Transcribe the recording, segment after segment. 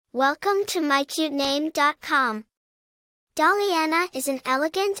Welcome to mycutename.com. Daliana is an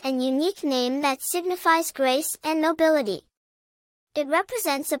elegant and unique name that signifies grace and nobility. It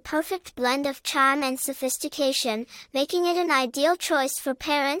represents a perfect blend of charm and sophistication, making it an ideal choice for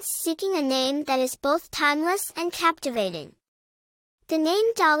parents seeking a name that is both timeless and captivating. The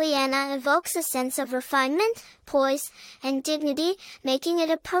name Daliana evokes a sense of refinement, poise, and dignity, making it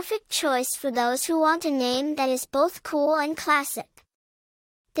a perfect choice for those who want a name that is both cool and classic.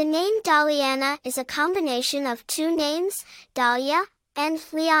 The name Daliana is a combination of two names, Dalia and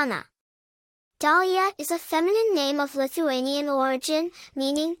Liana. Dalia is a feminine name of Lithuanian origin,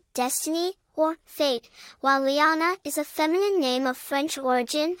 meaning destiny or fate, while Liana is a feminine name of French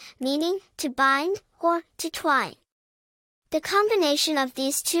origin, meaning to bind or to twine. The combination of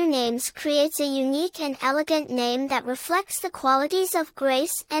these two names creates a unique and elegant name that reflects the qualities of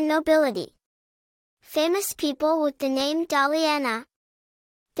grace and nobility. Famous people with the name Daliana.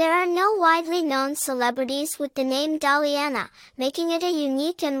 There are no widely known celebrities with the name Daliana, making it a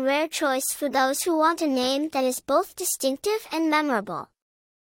unique and rare choice for those who want a name that is both distinctive and memorable.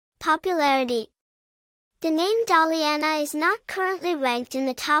 Popularity. The name Daliana is not currently ranked in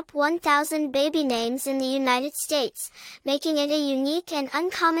the top 1,000 baby names in the United States, making it a unique and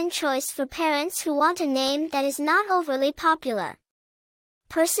uncommon choice for parents who want a name that is not overly popular.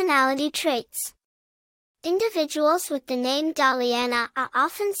 Personality traits. Individuals with the name Daliana are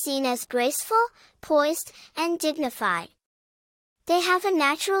often seen as graceful, poised, and dignified. They have a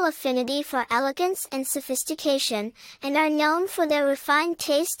natural affinity for elegance and sophistication, and are known for their refined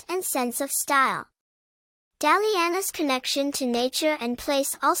taste and sense of style. Daliana's connection to nature and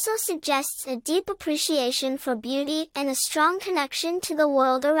place also suggests a deep appreciation for beauty and a strong connection to the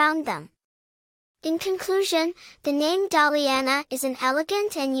world around them. In conclusion, the name Daliana is an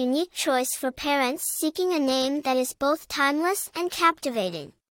elegant and unique choice for parents seeking a name that is both timeless and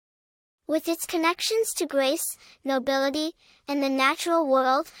captivating. With its connections to grace, nobility, and the natural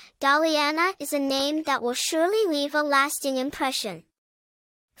world, Daliana is a name that will surely leave a lasting impression.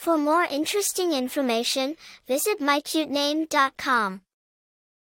 For more interesting information, visit mycutename.com.